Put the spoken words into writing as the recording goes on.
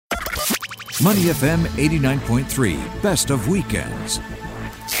Money FM 89.3, best of weekends.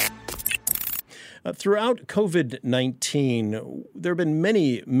 Throughout COVID-19, there have been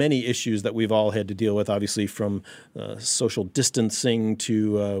many issues that we've all had to deal with, obviously, from social distancing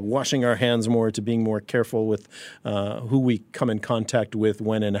to washing our hands more to being more careful with who we come in contact with,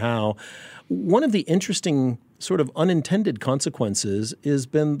 when and how. One of the interesting sort of unintended consequences has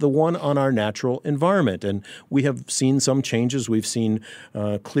been the one on our natural environment. And we have seen some changes. We've seen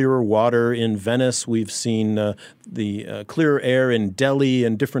clearer water in Venice. We've seen the clearer air in Delhi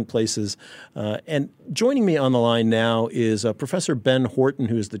and different places. And joining me on the line now is Professor Ben Horton,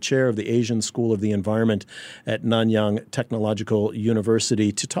 who is the chair of the Asian School of the Environment at Nanyang Technological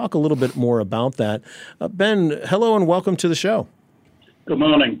University, to talk a little bit more about that. Ben, hello and welcome to the show. Good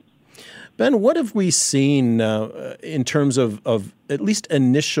morning. Ben, what have we seen in terms of at least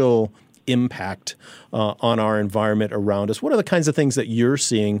initial impact on our environment around us? What are the kinds of things that you're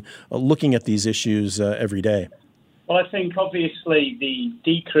seeing looking at these issues every day? Well, I think obviously the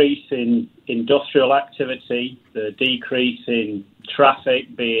decrease in industrial activity, the decrease in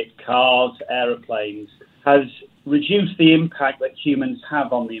traffic, be it cars, aeroplanes, has reduced the impact that humans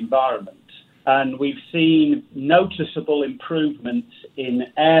have on the environment. And we've seen noticeable improvements in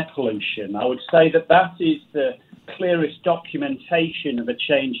air pollution. I would say that is the clearest documentation of a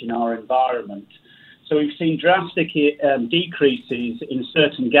change in our environment. So we've seen drastic decreases in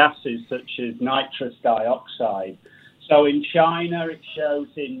certain gases such as nitrous dioxide. So in China, it shows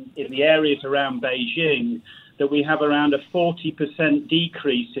in the areas around Beijing that we have around a 40%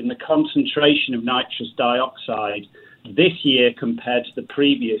 decrease in the concentration of nitrous dioxide this year compared to the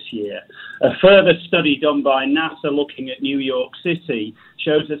previous year. A further study done by NASA looking at New York City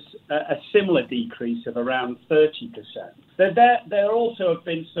shows us a similar decrease of around 30%. There also have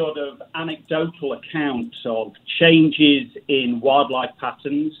been sort of anecdotal accounts of changes in wildlife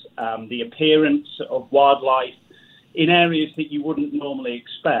patterns, the appearance of wildlife in areas that you wouldn't normally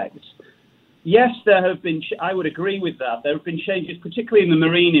expect. Yes, there have been, I would agree with that. There have been changes, particularly in the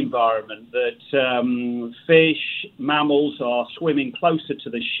marine environment, that fish, mammals are swimming closer to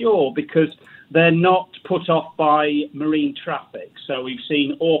the shore because they're not put off by marine traffic. So we've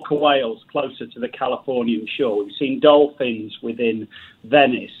seen orca whales closer to the Californian shore. We've seen dolphins within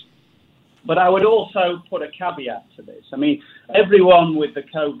Venice. But I would also put a caveat to this. I mean, everyone with the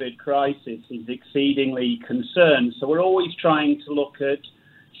COVID crisis is exceedingly concerned. So we're always trying to look at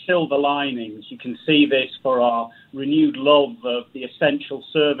silver linings. You can see this for our renewed love of the essential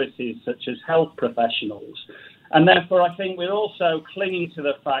services such as health professionals. And therefore, I think we're also clinging to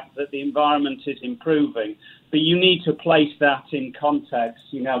the fact that the environment is improving. But you need to place that in context.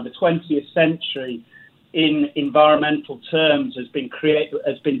 You know, the 20th century in environmental terms has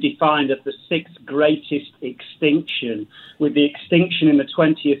been defined as the sixth greatest extinction, with the extinction in the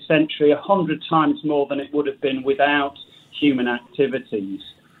 20th century 100 times more than it would have been without human activities.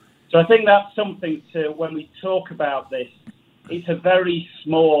 So I think that's something to, when we talk about this, it's a very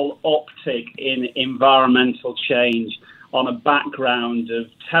small uptick in environmental change on a background of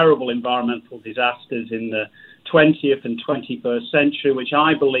terrible environmental disasters in the 20th and 21st century, which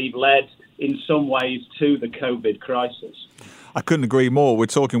I believe led in some ways to the COVID crisis. I couldn't agree more. We're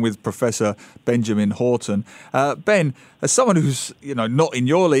talking with Professor Benjamin Horton. Ben, as someone who's not in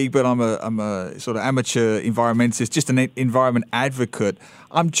your league, but I'm a sort of amateur environmentalist, just an environment advocate.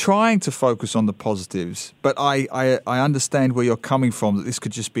 I'm trying to focus on the positives, but I understand where you're coming from. That this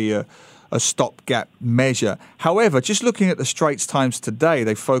could just be a stopgap measure. However, just looking at the Straits Times today,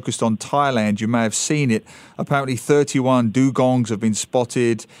 they focused on Thailand. You may have seen it. Apparently 31 dugongs have been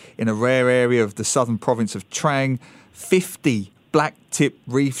spotted in a rare area of the southern province of Trang. 50 black-tip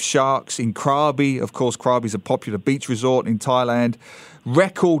reef sharks in Krabi. Of course, Krabi is a popular beach resort in Thailand.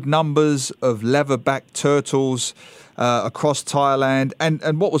 Record numbers of leatherback turtles across Thailand.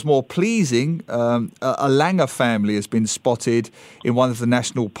 And what was more pleasing, a langur family has been spotted in one of the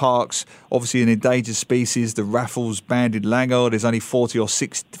national parks. Obviously an endangered species, the Raffles banded langur. There's only 40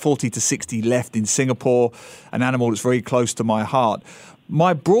 to 60 left in Singapore, an animal that's very close to my heart.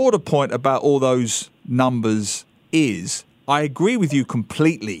 My broader point about all those numbers is I agree with you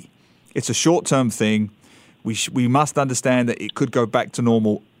completely. It's a short-term thing. We must understand that it could go back to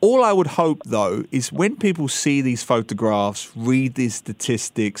normal. All I would hope, though, is when people see these photographs, read these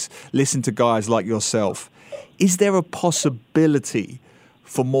statistics, listen to guys like yourself, is there a possibility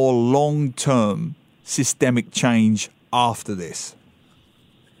for more long-term systemic change after this?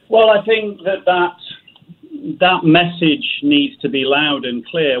 Well, I think that message needs to be loud and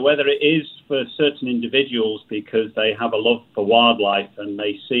clear, whether it is for certain individuals because they have a love for wildlife and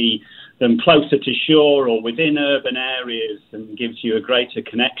they see them closer to shore or within urban areas and gives you a greater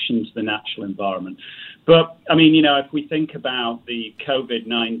connection to the natural environment. But, I mean, if we think about the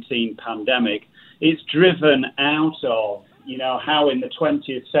COVID-19 pandemic, it's driven out of, how in the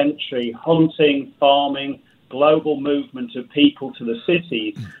 20th century, hunting, farming, global movement of people to the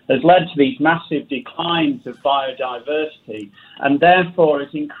cities has led to these massive declines of biodiversity and therefore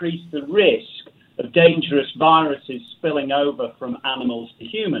has increased the risk of dangerous viruses spilling over from animals to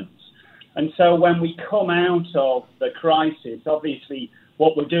humans. And so when we come out of the crisis, obviously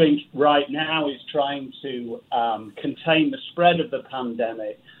what we're doing right now is trying to contain the spread of the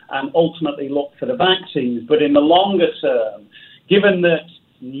pandemic and ultimately look for the vaccines. But in the longer term, given that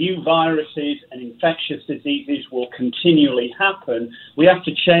new viruses and infectious diseases will continually happen, we have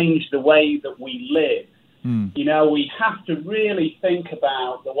to change the way that we live. We have to really think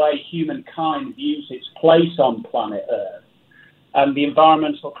about the way humankind views its place on planet Earth and the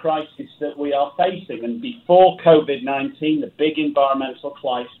environmental crisis that we are facing. And before COVID-19, the big environmental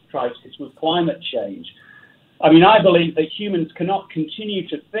crisis was climate change. I mean, I believe that humans cannot continue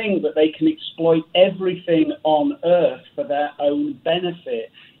to think that they can exploit everything on Earth for their own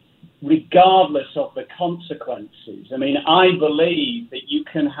benefit, regardless of the consequences. I mean, I believe that you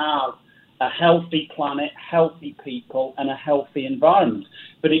can have a healthy planet, healthy people, and a healthy environment.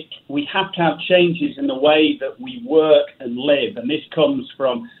 But we have to have changes in the way that we work and live. And this comes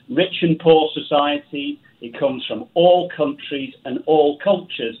from rich and poor societies. It comes from all countries and all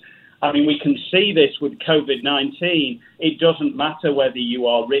cultures. I mean, we can see this with COVID-19. It doesn't matter whether you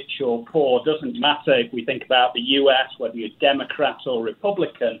are rich or poor. It doesn't matter if we think about the US, whether you're Democrat or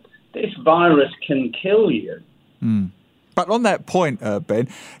Republican. This virus can kill you. But on that point, Ben,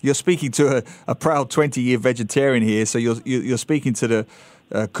 you're speaking to a proud 20-year vegetarian here, so you're speaking to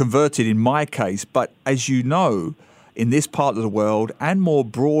the converted in my case. But as you know, in this part of the world and more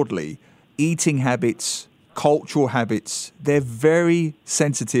broadly, eating habits, cultural habits, they're very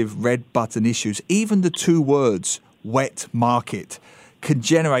sensitive red button issues. Even the two words, wet market, can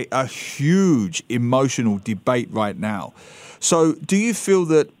generate a huge emotional debate right now. So do you feel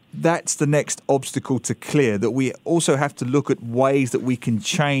that that's the next obstacle to clear, that we also have to look at ways that we can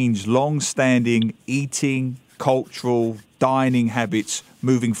change long-standing eating, cultural, dining habits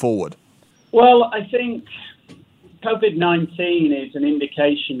moving forward? Well, I think COVID-19 is an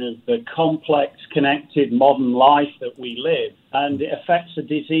indication of the complex, connected modern life that we live, and it affects the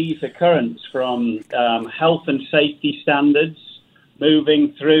disease occurrence from health and safety standards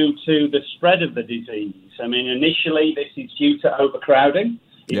moving through to the spread of the disease. I mean, initially, this is due to overcrowding.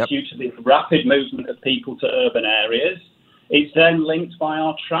 It's due to the rapid movement of people to urban areas. It's then linked by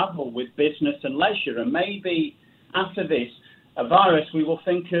our travel with business and leisure. And maybe after this virus, we will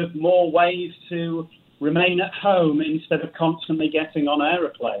think of more ways to remain at home instead of constantly getting on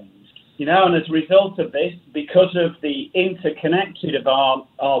aeroplanes. And as a result of this, because of the interconnected of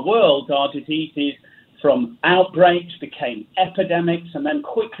our world, our diseases from outbreaks became epidemics and then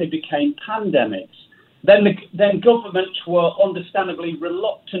quickly became pandemics. Then governments were understandably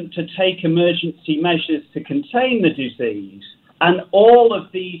reluctant to take emergency measures to contain the disease. And all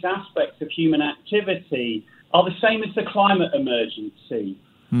of these aspects of human activity are the same as the climate emergency.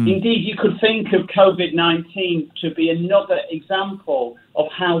 Indeed, you could think of COVID-19 to be another example of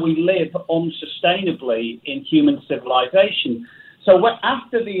how we live unsustainably in human civilization. So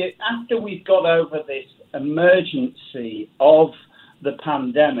after we've got over this emergency of the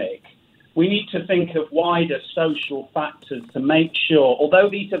pandemic, we need to think of wider social factors to make sure, although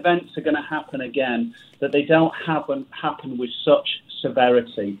these events are going to happen again, that they don't happen with such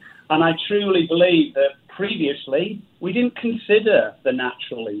severity. And I truly believe that previously we didn't consider the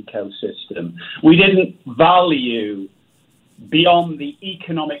natural ecosystem. We didn't value beyond the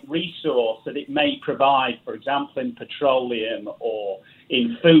economic resource that it may provide, for example, in petroleum or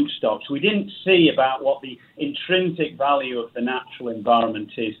in foodstuffs. We didn't see about what the intrinsic value of the natural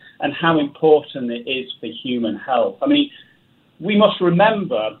environment is and how important it is for human health. I mean, we must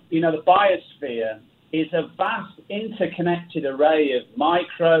remember, the biosphere is a vast interconnected array of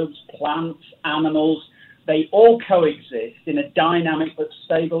microbes, plants, animals. They all coexist in a dynamic but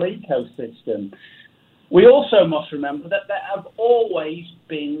stable ecosystem. We also must remember that there have always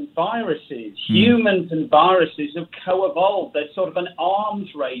been viruses. Humans and viruses have co-evolved. There's sort of an arms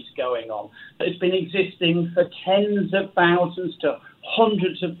race going on that has been existing for tens of thousands to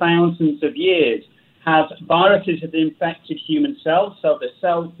hundreds of thousands of years. Viruses have infected human cells, so the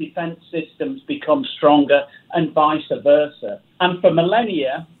cell defense systems become stronger and vice versa. And for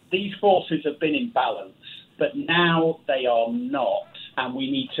millennia, these forces have been in balance, but now they are not, and we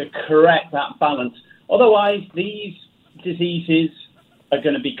need to correct that balance. Otherwise, these diseases are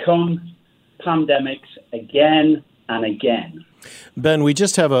going to become pandemics again and again. Ben, we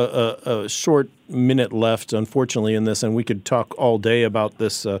just have a short minute left, unfortunately, in this, and we could talk all day about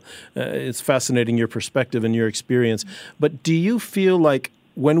this. It's fascinating, your perspective and your experience. But do you feel like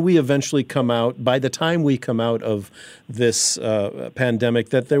when we eventually come out, by the time we come out of this pandemic,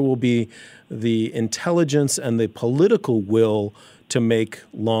 that there will be the intelligence and the political will to make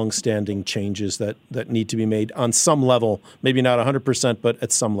long-standing changes that need to be made on some level, maybe not 100%, but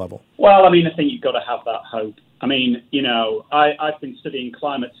at some level? Well, I mean, I think you've got to have that hope. I mean, I've been studying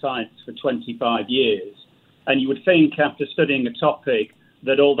climate science for 25 years, and you would think after studying a topic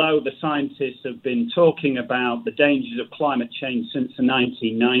that although the scientists have been talking about the dangers of climate change since the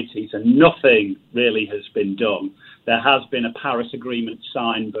 1990s and nothing really has been done, there has been a Paris Agreement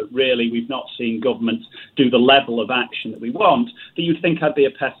signed, but really we've not seen governments do the level of action that we want, that you'd think I'd be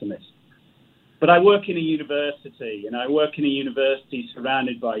a pessimist. But I work in a university, and I work in a university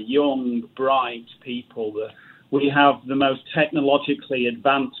surrounded by young, bright people. We have the most technologically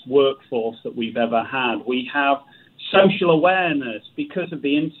advanced workforce that we've ever had. We have social awareness because of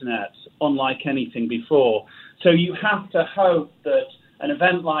the internet, unlike anything before. So you have to hope that an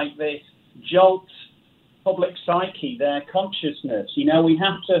event like this jolts public psyche, their consciousness. We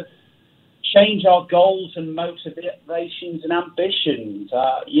have to change our goals and motivations and ambitions.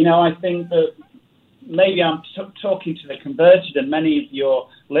 I think that maybe I'm talking to the converted, and many of your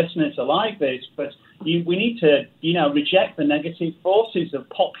listeners are like this, but we need to, reject the negative forces of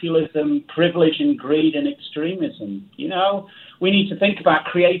populism, privilege and greed and extremism. We need to think about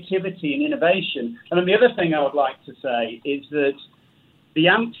creativity and innovation. And then the other thing I would like to say is that the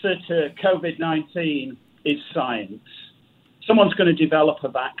answer to COVID-19 is science. Someone's going to develop a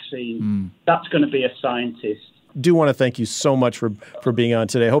vaccine. That's going to be a scientist. Do want to thank you so much for being on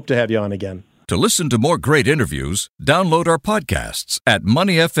today. Hope to have you on again. To listen to more great interviews, download our podcasts at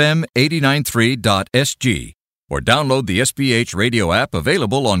moneyfm893.sg or download the SPH radio app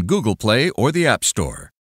available on Google Play or the App Store.